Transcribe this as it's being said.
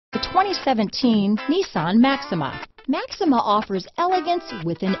2017 Nissan Maxima. Maxima offers elegance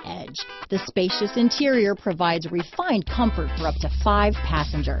with an edge. The spacious interior provides refined comfort for up to 5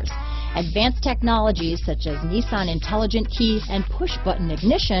 passengers. Advanced technologies such as Nissan Intelligent Key and push-button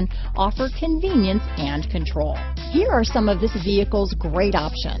ignition offer convenience and control. Here are some of this vehicle's great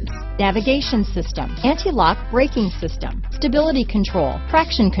options: navigation system, anti-lock braking system, stability control,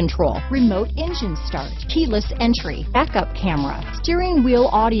 traction control, remote engine start, keyless entry, backup camera, steering wheel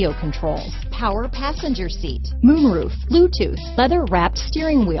audio controls, power passenger seat, moonroof, Bluetooth, leather-wrapped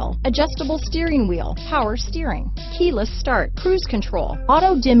steering wheel, adjustable steering wheel, power steering, keyless start, cruise control,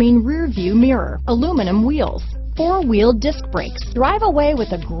 auto-dimming rear view mirror, aluminum wheels, 4-wheel disc brakes. Drive away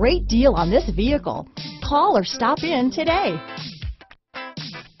with a great deal on this vehicle. Call or stop in today.